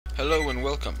Hello and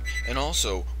welcome, and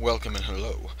also welcome and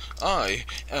hello. I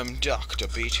am Dr.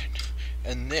 Beaton,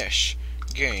 and this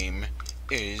game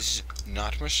is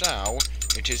not Masao,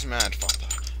 it is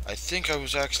Madfather. I think I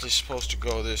was actually supposed to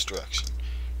go this direction.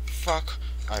 Fuck,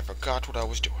 I forgot what I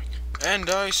was doing. And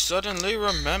I suddenly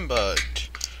remembered.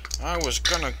 I was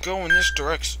gonna go in this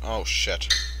direction. Oh shit.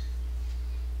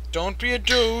 Don't be a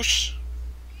douche.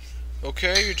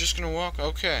 Okay, you're just gonna walk?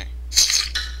 Okay.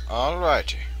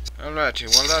 Alrighty,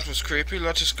 well that was creepy.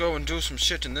 Let us go and do some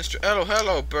shit in this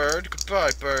hello, bird. Goodbye,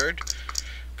 bird.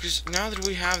 Because now that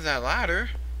we have that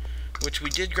ladder, which we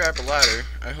did grab a ladder,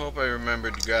 I hope I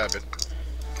remembered to grab it.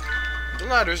 The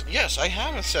ladders, yes, I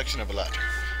have a section of a ladder.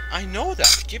 I know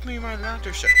that. Give me my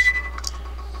ladder section.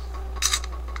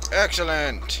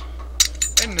 Excellent.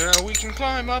 And now we can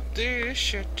climb up this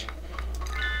shit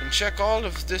and check all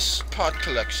of this pot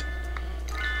collection.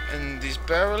 And these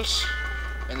barrels.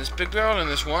 And this big barrel and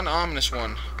this one ominous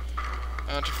one.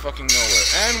 Out of fucking nowhere.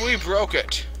 And we broke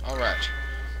it! Alright.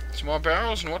 Some more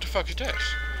barrels, and what the fuck is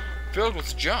this? Filled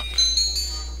with junk.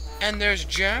 And there's a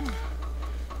gem.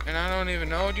 And I don't even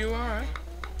know what you are.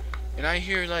 And I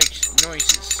hear, like,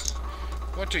 noises.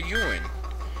 What are you in?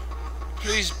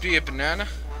 Please be a banana.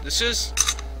 This is...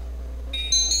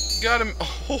 Got him.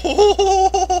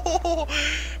 Oh,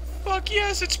 fuck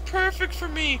yes, it's perfect for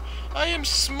me. I am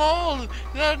small.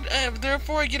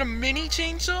 Therefore I get a mini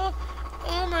chainsaw?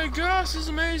 Oh my gosh, this is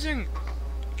amazing.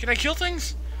 Can I kill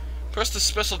things? Press the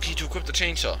special key to equip the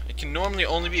chainsaw. It can normally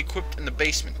only be equipped in the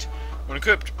basement. When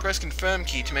equipped, press confirm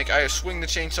key to make Aya swing the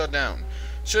chainsaw down.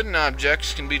 Certain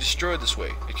objects can be destroyed this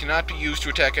way. It cannot be used to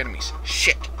attack enemies.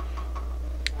 Shit.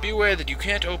 Be aware that you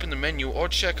can't open the menu or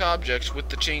check objects with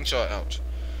the chainsaw out.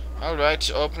 Alright,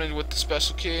 so open it with the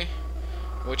special key,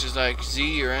 which is like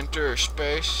Z or enter or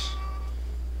space.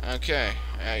 Okay,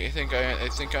 I think I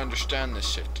understand this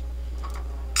shit.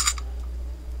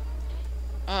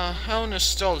 How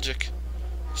nostalgic.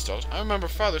 I remember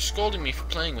Father scolding me for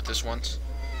playing with this once.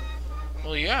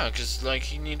 Well, yeah, because, like,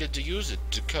 he needed to use it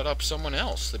to cut up someone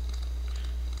else.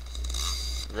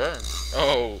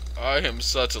 Oh, I am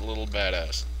such a little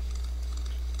badass.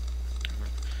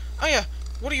 Oh, yeah,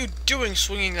 what are you doing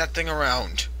swinging that thing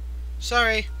around?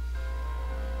 Sorry.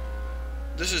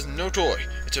 This is no toy.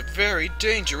 It's a very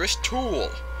dangerous tool.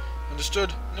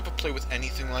 Understood? Never play with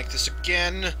anything like this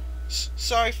again.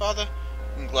 Sorry, Father.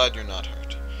 I'm glad you're not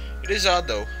hurt. It is odd,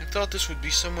 though. I thought this would be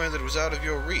somewhere that was out of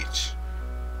your reach.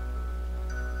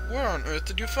 Where on earth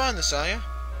did you find this, Aya?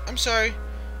 I'm sorry.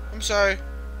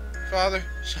 Father.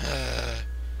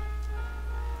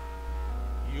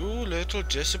 You little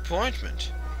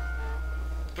disappointment.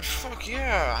 But fuck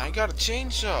yeah, I got a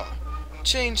chainsaw.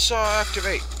 Chainsaw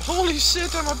activate. Holy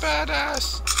shit, I'm a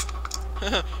badass.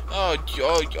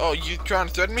 oh, you trying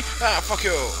to threaten me? Ah, fuck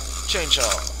you.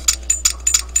 Chainsaw.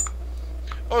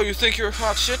 Oh, you think you're a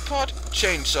hot shit pot?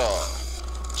 Chainsaw.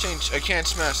 I can't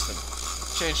smash them.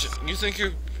 Chainsaw. You think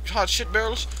you're hot shit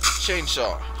barrels?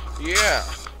 Chainsaw. Yeah.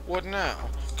 What now?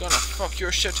 Gonna fuck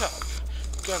your shit up.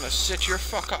 Gonna sit your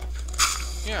fuck up.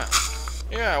 Yeah,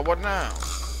 what now?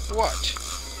 What?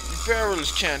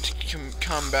 Barrels can't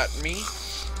combat me.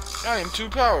 I am too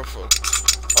powerful.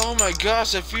 Oh my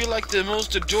gosh, I feel like the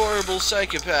most adorable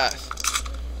psychopath.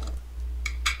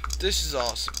 This is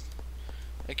awesome.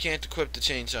 I can't equip the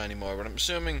chainsaw anymore, but I'm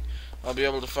assuming I'll be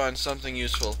able to find something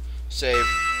useful. Save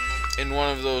in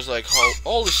one of those, like,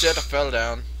 holy shit, I fell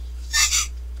down.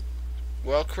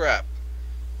 Well, crap.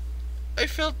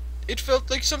 It felt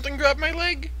like something grabbed my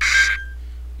leg.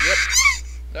 Yep,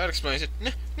 that explains it.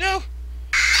 No!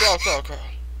 Crawl.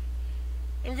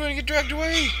 I'm going to get dragged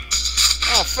away.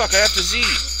 Oh, fuck, I have to Z.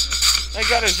 I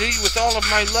got a Z with all of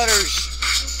my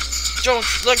letters. Don't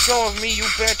let go of me, you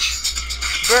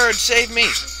bitch. Bird, save me.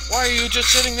 Why are you just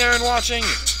sitting there and watching?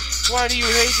 Why do you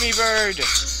hate me, Bird?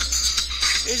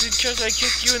 Is it because I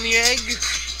kicked you in the egg?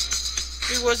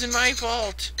 It wasn't my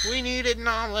fault. We needed an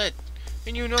omelet.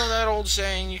 And you know that old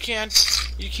saying, you can't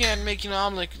make an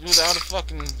omelet without a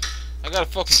fucking... I got a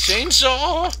fucking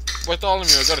chainsaw?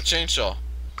 Bartholomew, I got a chainsaw.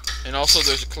 And also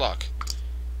there's a clock.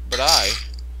 But I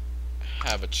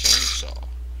have a chainsaw.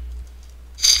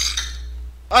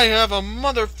 I have a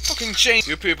motherfucking chain.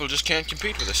 You people just can't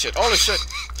compete with this shit. Holy shit.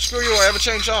 Screw you, I have a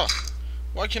chainsaw.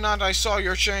 Why cannot I saw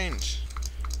your chains?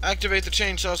 Activate the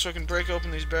chainsaw so I can break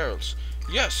open these barrels.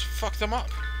 Yes, fuck them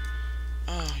up.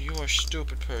 Ah, you are a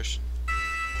stupid person.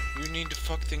 You need to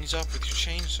fuck things up with your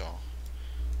chainsaw.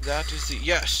 That is the...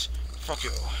 Yes! Fuck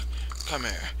you. Come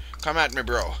here. Come at me,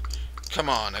 bro. Come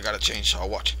on, I got a chainsaw.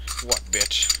 What? What,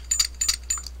 bitch?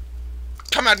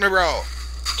 Come at me, bro!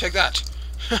 Take that!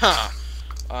 Haha!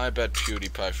 I bet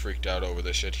PewDiePie freaked out over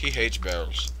this shit. He hates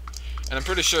barrels. And I'm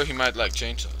pretty sure he might like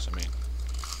chainsaws. I mean,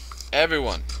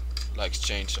 everyone likes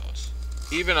chainsaws.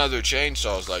 Even other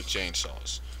chainsaws like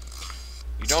chainsaws.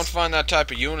 You don't find that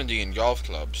type of unity in golf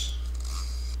clubs.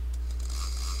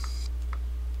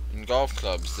 In golf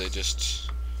clubs, they just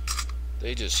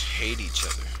hate each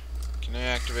other. Can I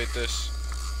activate this?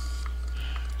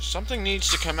 Something needs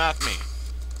to come at me.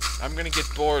 I'm gonna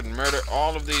get bored and murder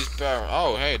all of these barrels.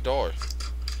 Oh, hey, door.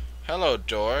 Hello,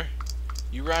 door.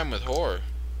 You rhyme with whore.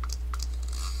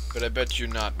 But I bet you're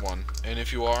not one. And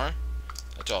if you are,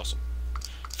 that's awesome.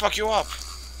 Fuck you up!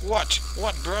 What?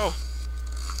 What, bro?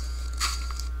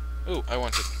 Ooh, I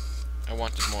wanted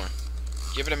more.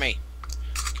 Give it to me.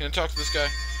 Can I talk to this guy?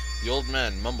 The old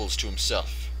man mumbles to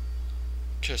himself.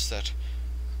 Curse that.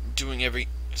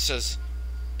 Says,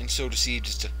 and so deceived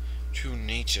as to true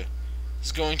nature.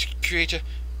 Is going to create a...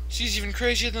 She's even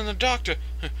crazier than the doctor.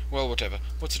 Well, whatever.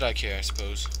 What did I care, I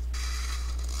suppose?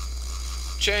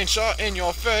 Chainsaw in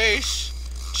your face.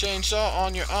 Chainsaw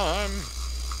on your arm.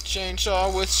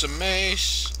 Chainsaw with some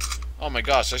mace. Oh my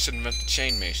gosh, I should have meant the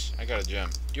chain mace. I got a gem.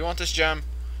 Do you want this gem?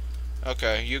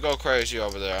 Okay, you go crazy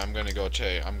over there. I'm gonna go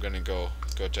take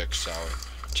a shower.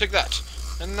 Take that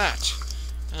and that.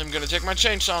 And I'm gonna take my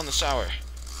chainsaw in the shower.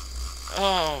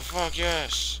 Oh fuck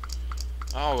yes.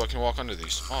 Oh, I can walk under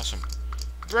these. Awesome.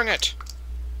 Bring it.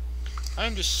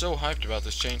 I'm just so hyped about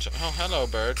this chainsaw. Oh, hello,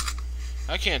 bird.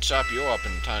 I can't chop you up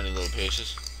in tiny little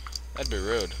pieces. That'd be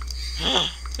rude.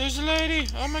 There's a lady.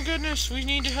 Oh my goodness, we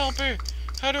need to help her.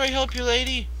 How do I help you,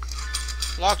 lady?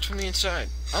 Locked from the inside.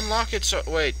 Unlock it so...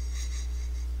 Wait.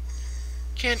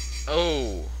 Can't...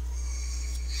 Oh.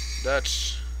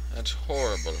 That's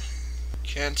horrible.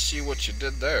 Can't see what you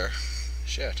did there.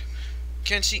 Shit.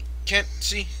 Can't see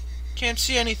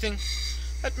anything.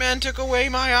 That man took away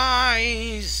my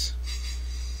eyes.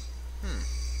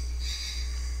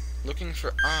 Looking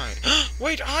for eyes.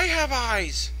 Wait, I have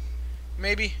eyes.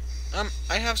 Maybe.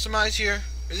 I have some eyes here.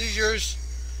 Are these yours?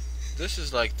 This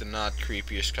is like the not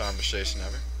creepiest conversation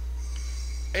ever.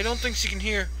 I don't think she can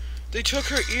hear. They took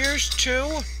her ears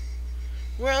too?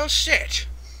 Well, shit.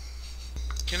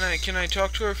 Can I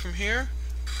talk to her from here?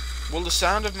 Will the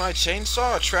sound of my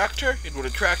chainsaw attract her? It would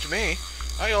attract me.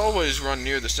 I always run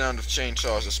near the sound of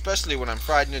chainsaws, especially when I'm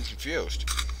frightened and confused.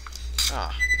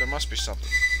 Ah, there must be something.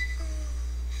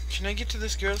 Can I get to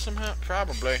this girl somehow?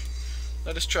 Probably.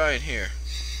 Let us try in here.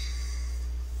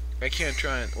 I can't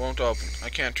try it. Won't open. I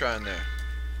can't try in there.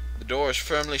 The door is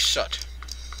firmly shut.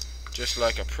 Just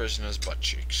like a prisoner's butt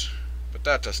cheeks. But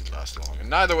that doesn't last long. And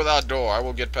neither will that door. I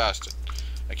will get past it.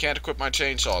 I can't equip my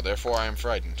chainsaw, therefore I am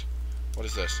frightened. What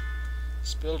is this?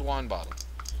 Spilled wine bottle.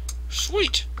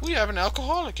 Sweet! We have an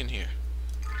alcoholic in here.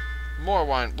 More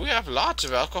wine. We have lots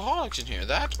of alcoholics in here.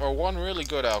 That or one really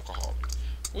good alcoholic.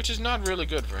 Which is not really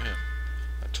good for him.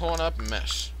 A torn up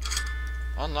mess.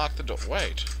 Unlock the door.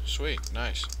 Wait. Sweet.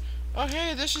 Nice. Oh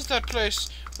hey, this is that place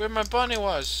where my bunny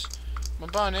was. My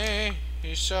bunny.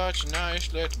 He's such a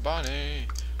nice little bunny.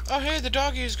 Oh hey, the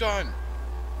doggy is gone.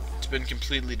 It's been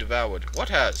completely devoured. What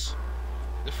has?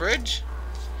 The fridge?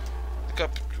 The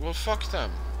cup. Well, fuck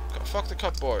them. Fuck the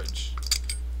cupboards.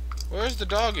 Where's the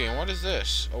doggy and what is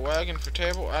this? A wagon for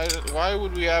table? Why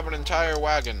would we have an entire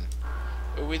wagon?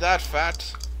 Are we that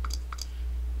fat?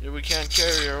 We can't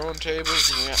carry our own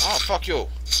tables? And oh, fuck you!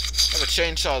 I have a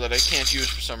chainsaw that I can't use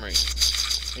for some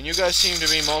reason. And you guys seem to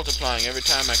be multiplying every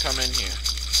time I come in here.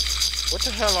 What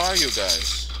the hell are you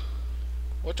guys?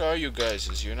 What are you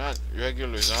guys? You're not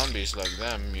regular zombies like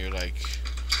them. You're like...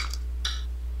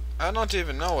 I don't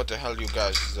even know what the hell you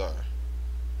guys are.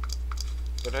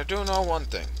 But I do know one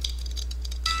thing.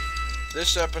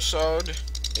 This episode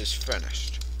is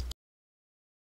finished.